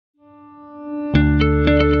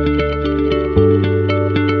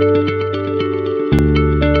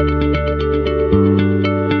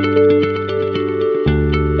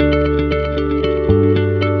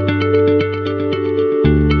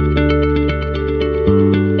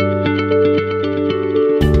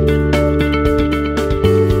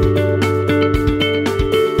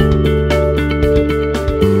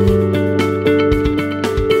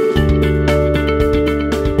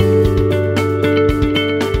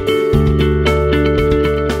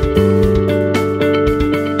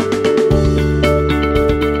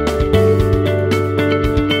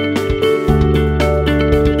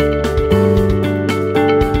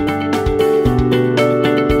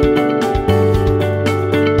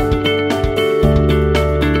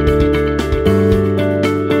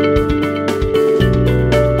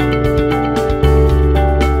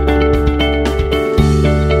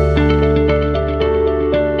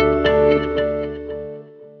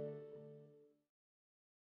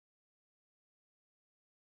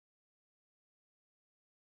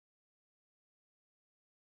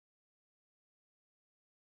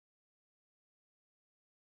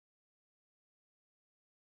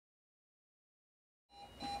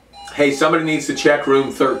Hey, somebody needs to check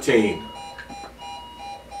room 13.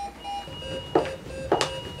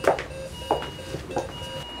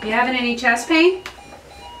 You having any chest pain?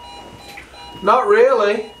 Not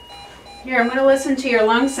really. Here, I'm going to listen to your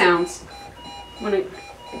lung sounds.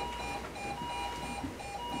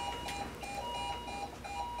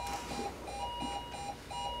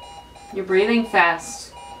 You're breathing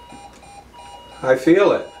fast. I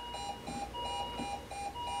feel it.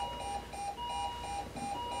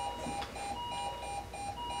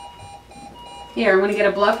 Here, I'm going to get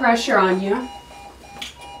a blood pressure on you.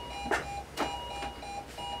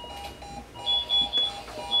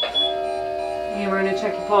 And we're going to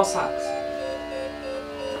check your pulse ox.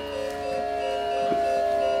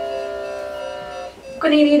 I'm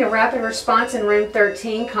going to need a rapid response in room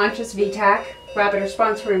 13, conscious VTAC. Rapid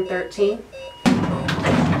response room 13.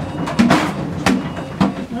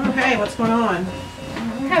 Okay, what's going on?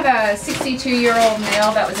 We have a 62-year-old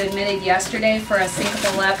male that was admitted yesterday for a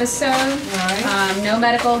syncopal episode. Right. No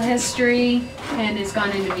medical history and has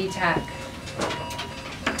gone into VTAC.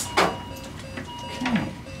 Okay.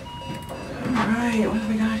 Alright, what have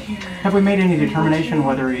we got here? Have we made any determination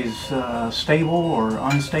whether he's stable or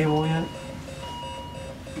unstable yet?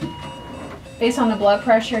 Based on the blood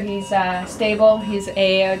pressure, he's stable. He's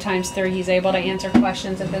AAO times 3. He's able to answer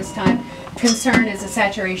questions at this time. Concern is the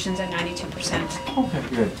saturation's at 92%.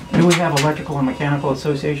 Okay, good. Do we have electrical and mechanical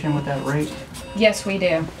association with that rate? Yes, we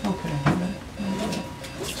do. Okay.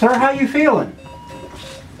 Sir, how you feeling?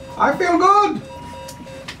 I feel good.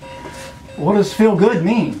 What does feel good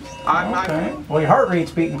mean? I'm Okay. Well, your heart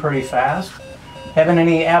rate's beating pretty fast. Having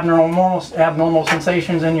any abnormal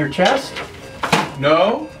sensations in your chest?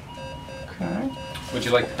 No. Okay. Would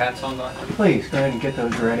you like the pats on, Doctor? Please, go ahead and get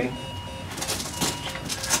those ready.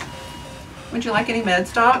 Would you like any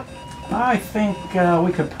meds, Doc? I think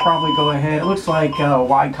we could probably go ahead. It looks like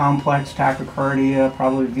wide complex tachycardia,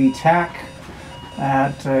 probably VTAC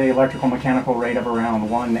at a electrical mechanical rate of around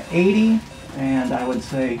 180. And I would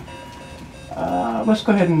say let's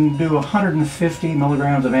go ahead and do 150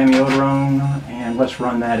 milligrams of amiodarone, and let's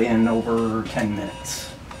run that in over 10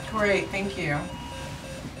 minutes. Great, thank you.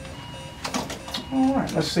 All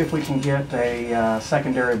right, let's see if we can get a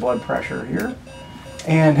secondary blood pressure here.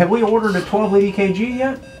 And have we ordered a 12 lead EKG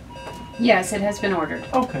yet? Yes, it has been ordered.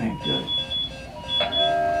 Okay, good.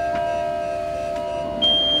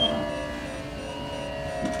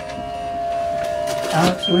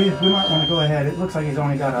 Alex, we might want to go ahead. It looks like he's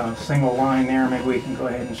only got a single line there. Maybe we can go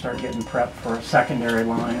ahead and start getting prepped for a secondary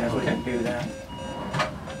line as we can do that.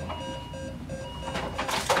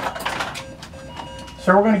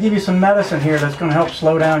 So we're going to give you some medicine here that's going to help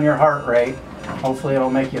slow down your heart rate. Hopefully it'll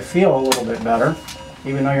make you feel a little bit better,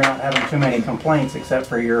 even though you're not having too many complaints except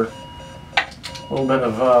for your little bit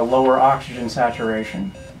of lower oxygen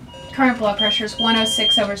saturation. Current blood pressure is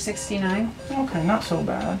 106/69. Okay, not so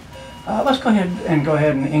bad. Let's go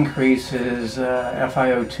ahead and increase his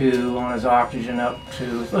FiO2 on his oxygen up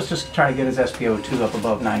to, let's just try to get his SpO2 up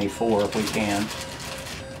above 94 if we can.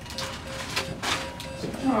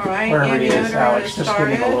 Alright, Wherever he is, amiodarone Alex, just give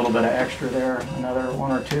him a started. little bit of extra there, another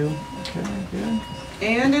 1 or 2. Okay, good.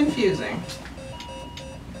 And infusing.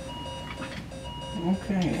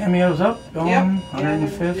 Okay, amio's up, going, Yep,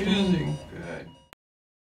 150. Good.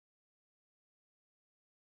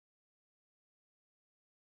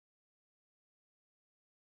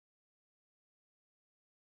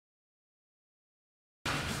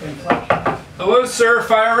 Hello, sir.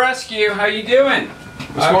 Fire Rescue. How you doing?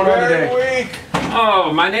 What's going on today? Weak.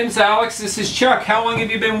 Oh, my name's Alex. This is Chuck. How long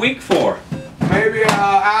have you been weak for? Maybe an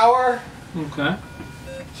hour. Okay.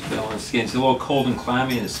 He's feeling his skin. It's a little cold and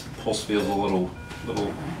clammy. His pulse feels a little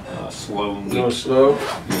slow and weak. No slow.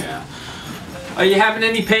 Yeah. Are you having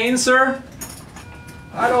any pain, sir?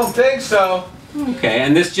 I don't think so. Okay.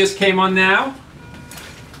 And this just came on now?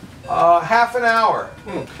 Half an hour.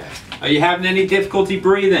 Okay. Are you having any difficulty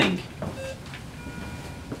breathing?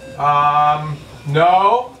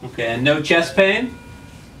 No. Okay. And no chest pain?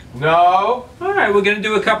 No. All right. We're gonna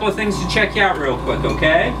do a couple of things to check you out real quick.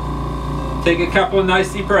 Okay. Take a couple of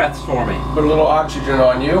nice deep breaths for me. Put a little oxygen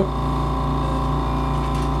on you.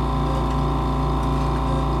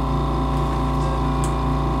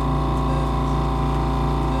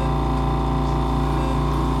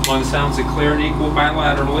 Lung sounds are clear and equal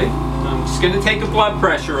bilaterally. I'm just going to take a blood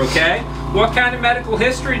pressure, okay? What kind of medical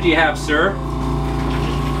history do you have, sir?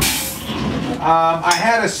 I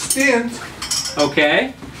had a stint.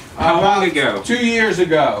 Okay. How long about ago? 2 years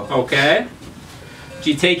ago. Okay.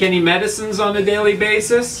 Do you take any medicines on a daily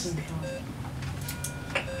basis?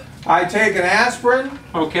 I take an aspirin.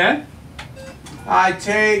 Okay. I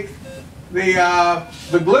take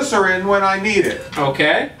the glycerin when I need it.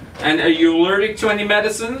 Okay. And are you allergic to any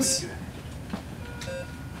medicines?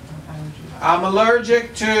 I'm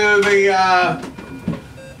allergic to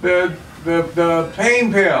the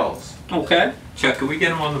pain pills. Okay. Chuck, can we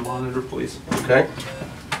get him on the monitor, please? Okay.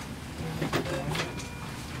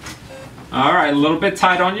 All right, a little bit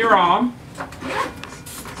tight on your arm.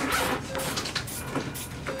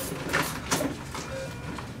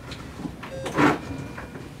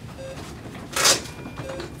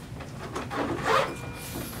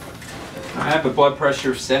 I have a blood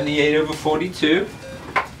pressure of 78/42.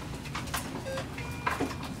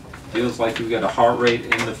 Feels like you've got a heart rate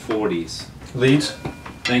in the 40s. Leads.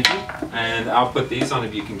 Thank you. And I'll put these on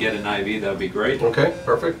if you can get an IV, that'd be great. Okay,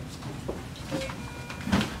 perfect.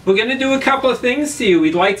 We're going to do a couple of things to you.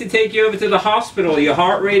 We'd like to take you over to the hospital. Your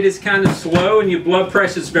heart rate is kind of slow and your blood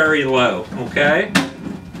pressure is very low, okay?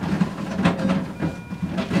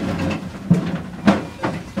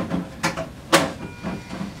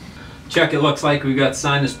 Chuck, it looks like we've got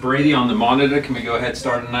Sinus Brady on the monitor. Can we go ahead and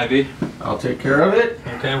start an IV? I'll take care of it.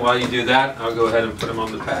 Okay, while you do that, I'll go ahead and put him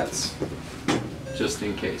on the pads, just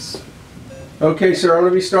in case. Okay, sir, I'm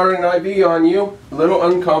going to be starting an IV on you. A little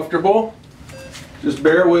uncomfortable. Just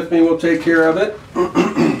bear with me, we'll take care of it.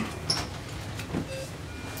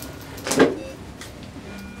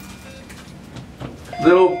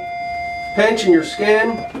 Little pinch in your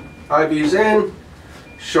skin, IV's in,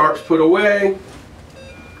 sharps put away,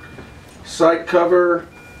 site cover,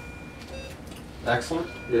 Excellent.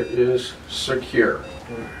 it is secure.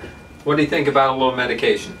 What do you think about a little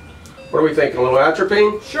medication? What are we thinking, a little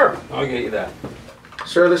atropine? Sure, I'll get you that.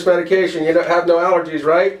 Sir, this medication, you don't have no allergies,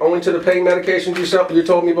 right? Only to the pain medications you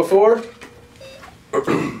told me before?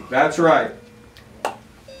 That's right.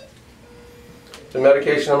 The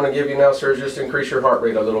medication I'm going to give you now, sir, is just to increase your heart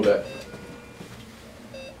rate a little bit.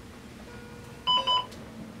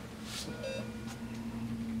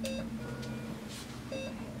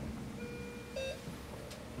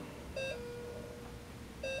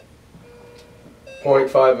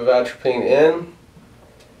 .5 of atropine in.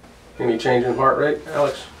 Any change in heart rate,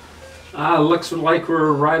 Alex? Looks like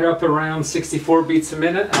we're right up around 64 beats a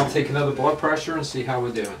minute. I'll take another blood pressure and see how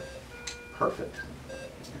we're doing. Perfect.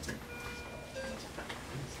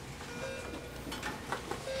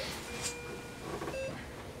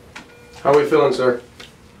 How are we feeling, sir?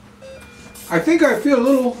 I think I feel a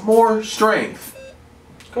little more strength.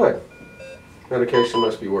 Good. Medication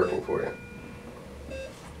must be working for you.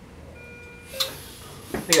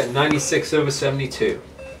 I got 96/72.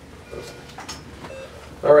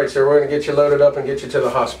 All right, sir, we're going to get you loaded up and get you to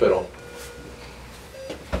the hospital.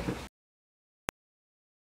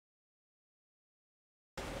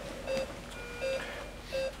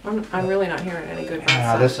 I'm really not hearing any good.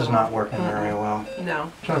 Yeah, this is not working very well.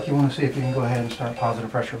 No. Chuck, you want to see if you can go ahead and start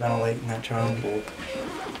positive pressure ventilating that child? Okay.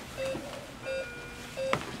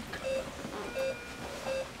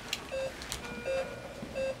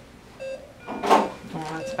 Oh,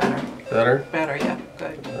 that's better. Better? Better, yeah.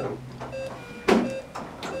 Good.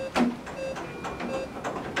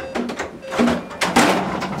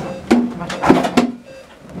 Much better.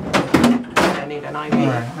 I need an IV.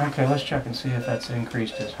 Alright, okay, let's check and see if that's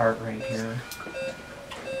increased his heart rate here.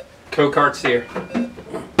 Coke heart's here. All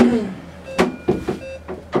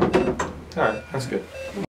right, that's good.